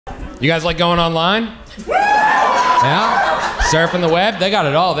You guys like going online? Yeah? Surfing the web? They got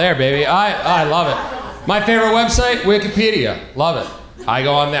it all there, baby. I love it. My favorite website, Wikipedia. Love it. I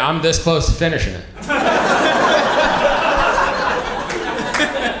go on there. I'm this close to finishing it.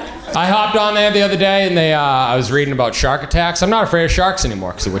 I hopped on there the other day and I was reading about shark attacks. I'm not afraid of sharks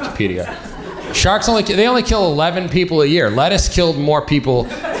anymore because of Wikipedia. Sharks only kill 11 people a year. Lettuce killed more people.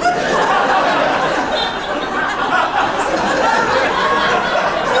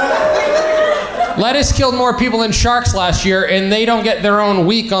 Lettuce killed more people than sharks last year, and they don't get their own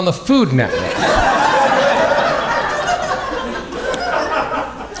week on the Food Network.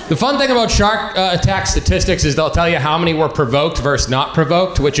 The fun thing about shark attack statistics is they'll tell you how many were provoked versus not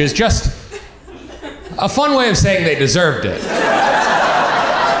provoked, which is just a fun way of saying they deserved it.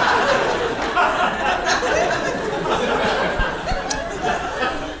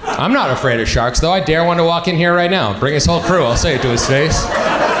 I'm not afraid of sharks, though. I dare one to walk in here right now. Bring his whole crew. I'll say it to his face.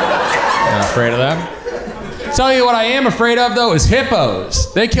 Not afraid of them. Tell you what I am afraid of, though, is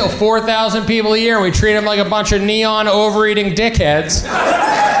hippos. They kill 4,000 people a year, and we treat them like a bunch of neon overeating dickheads.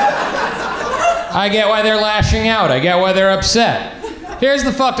 I get why they're lashing out. I get why they're upset. Here's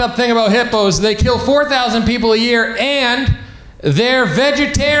the fucked up thing about hippos. They kill 4,000 people a year, and they're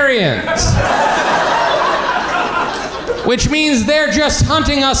vegetarians. Which means they're just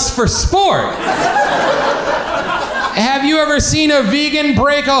hunting us for sport. Have you ever seen a vegan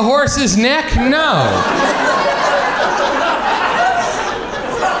break a horse's neck? No.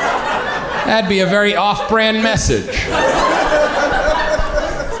 That'd be a very off-brand message.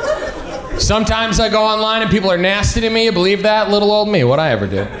 Sometimes I go online and people are nasty to me. You believe that? Little old me. What'd I ever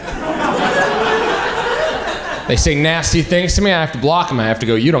do? They say nasty things to me. I have to block them. I have to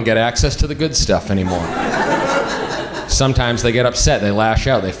go, you don't get access to the good stuff anymore. Sometimes they get upset, they lash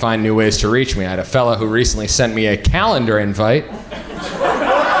out, they find new ways to reach me. I had a fella who recently sent me a calendar invite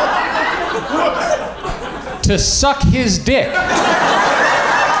to suck his dick.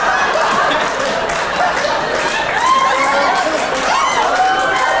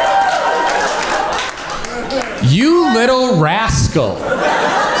 You little rascal.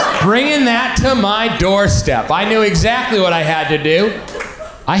 Bringing that to my doorstep. I knew exactly what I had to do.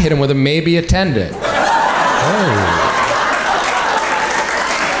 I hit him with a maybe attendant. Oh.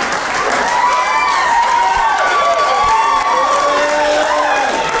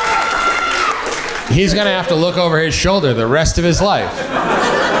 He's gonna have to look over his shoulder the rest of his life.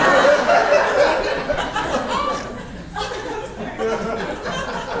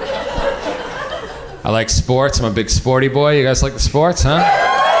 I like sports. I'm a big sporty boy. You guys like the sports, huh?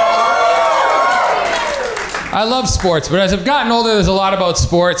 I love sports, but as I've gotten older, there's a lot about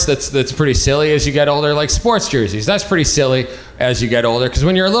sports that's pretty silly as you get older, like sports jerseys. That's pretty silly as you get older, because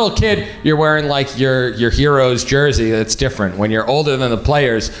when you're a little kid, you're wearing like your hero's jersey. That's different. When you're older than the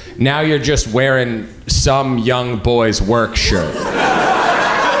players, now you're just wearing some young boy's work shirt.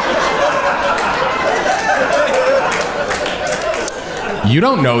 You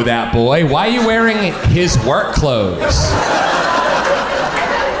don't know that boy. Why are you wearing his work clothes?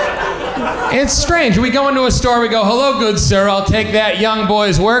 It's strange. We go into a store, we go, hello, good sir, I'll take that young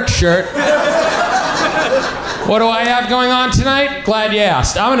boy's work shirt. What do I have going on tonight? Glad you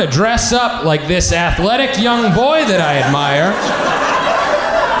asked. I'm gonna dress up like this athletic young boy that I admire.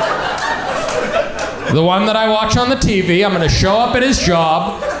 The one that I watch on the TV. I'm gonna show up at his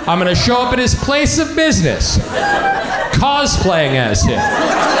job. I'm gonna show up at his place of business. Cosplaying as him.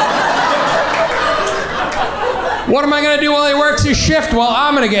 What am I gonna do while he works his shift? Well,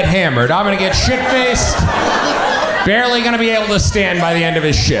 I'm gonna get hammered. I'm gonna get shit-faced. Barely gonna be able to stand by the end of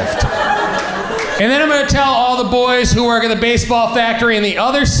his shift. And then I'm gonna tell all the boys who work at the baseball factory in the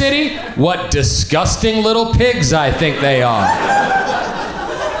other city what disgusting little pigs I think they are.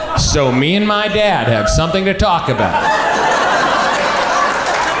 So me and my dad have something to talk about.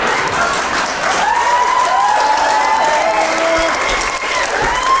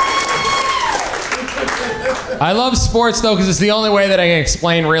 I love sports, though, because it's the only way that I can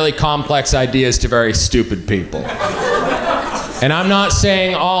explain really complex ideas to very stupid people. And I'm not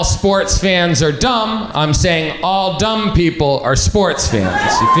saying all sports fans are dumb. I'm saying all dumb people are sports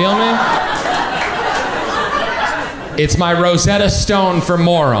fans. You feel me? It's my Rosetta Stone for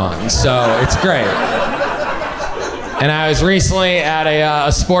morons, so it's great. And I was recently at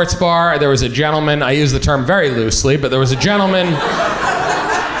a sports bar. There was a gentleman, I use the term very loosely, but there was a gentleman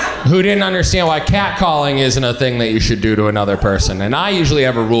who didn't understand why catcalling isn't a thing that you should do to another person. And I usually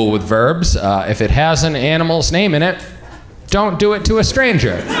have a rule with verbs. If it has an animal's name in it, don't do it to a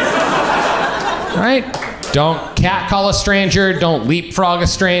stranger. Right? Don't catcall a stranger. Don't leapfrog a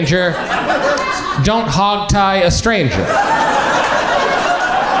stranger. Don't hogtie a stranger.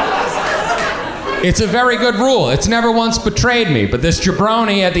 It's a very good rule. It's never once betrayed me. But this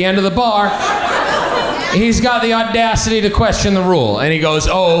jabroni at the end of the bar, he's got the audacity to question the rule. And he goes,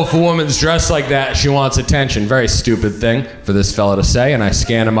 oh, if a woman's dressed like that, she wants attention. Very stupid thing for this fella to say. And I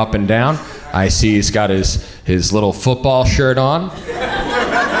scan him up and down. I see he's got his little football shirt on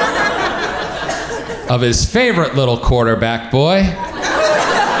of his favorite little quarterback boy.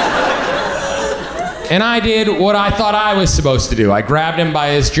 And I did what I thought I was supposed to do. I grabbed him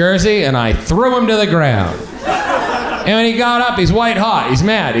by his jersey and I threw him to the ground. And when he got up, he's white hot. He's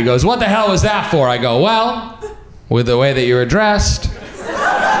mad. He goes, what the hell was that for? I go, well, with the way that you were dressed.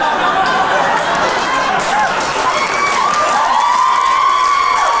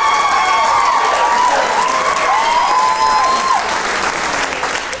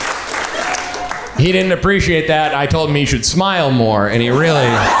 He didn't appreciate that. I told him he should smile more, and he really...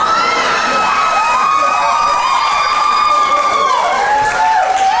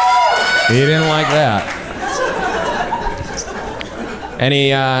 He didn't like that.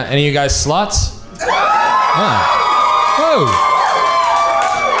 Any of you guys sluts? Huh. Whoa.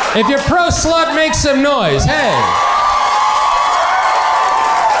 If you're pro slut, make some noise. Hey.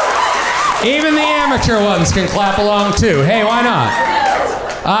 Even the amateur ones can clap along too. Hey, why not?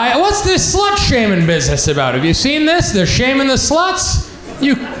 What's this slut shaming business about? Have you seen this? They're shaming the sluts.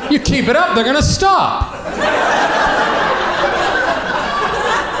 You keep it up, they're gonna stop.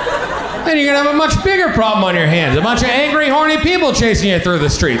 Then you're gonna have a much bigger problem on your hands. A bunch of angry, horny people chasing you through the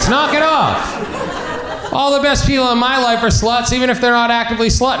streets. Knock it off. All the best people in my life are sluts, even if they're not actively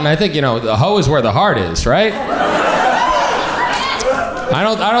slutting. I think, the hoe is where the heart is, right? I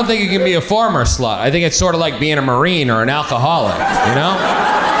don't think you can be a former slut. I think it's sort of like being a Marine or an alcoholic,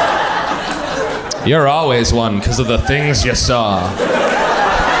 You're always one because of the things you saw.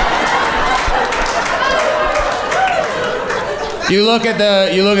 You look at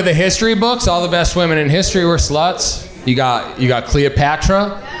the history books. All the best women in history were sluts. You got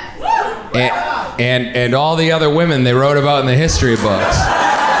Cleopatra, and all the other women they wrote about in the history books.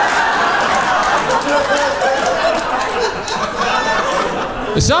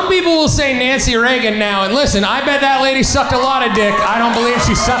 Some people will say Nancy Reagan now, and listen, I bet that lady sucked a lot of dick. I don't believe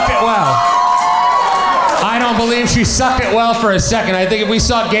she sucked it well. I don't believe she sucked it well for a second. I think if we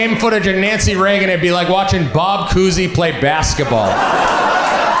saw game footage of Nancy Reagan, it'd be like watching Bob Cousy play basketball.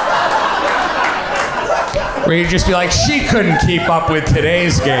 Where you'd just be like, she couldn't keep up with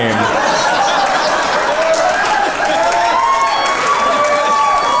today's game.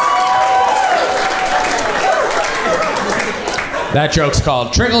 That joke's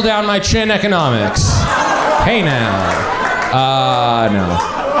called Trickle Down My Chin Economics. Hey now. No.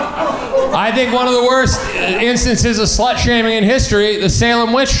 I think one of the worst instances of slut shaming in history, the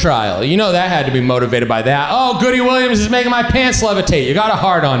Salem witch trial. That had to be motivated by that. Oh, Goody Williams is making my pants levitate. You got a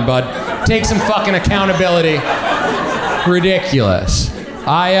hard on, bud. Take some fucking accountability. Ridiculous.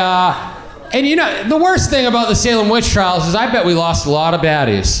 The worst thing about the Salem witch trials is I bet we lost a lot of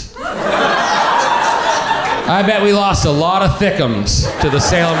baddies. I bet we lost a lot of thickums to the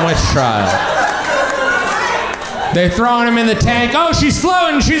Salem witch trial. They're throwing him in the tank. Oh, she's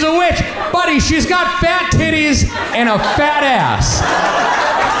floating. She's a witch. Buddy, she's got fat titties and a fat ass.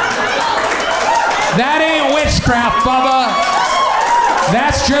 That ain't witchcraft, Bubba.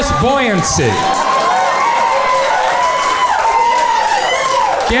 That's just buoyancy.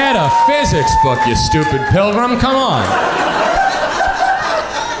 Get a physics book, you stupid pilgrim. Come on.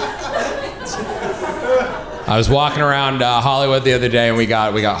 I was walking around Hollywood the other day, and we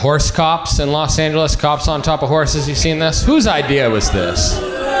got horse cops in Los Angeles, cops on top of horses. You seen this? Whose idea was this?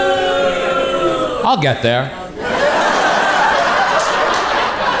 I'll get there.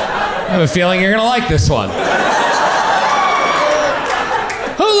 I have a feeling you're gonna like this one.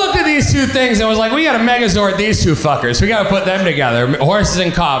 Who looked at these two things and was like, we gotta Megazord these two fuckers. We gotta put them together, horses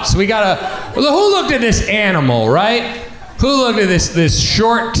and cops. Who looked at this animal, right? Who looked at this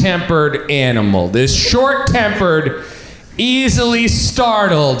short-tempered animal, this short-tempered, easily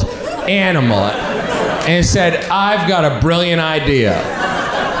startled animal, and said, I've got a brilliant idea.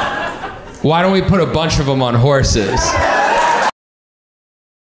 Why don't we put a bunch of them on horses?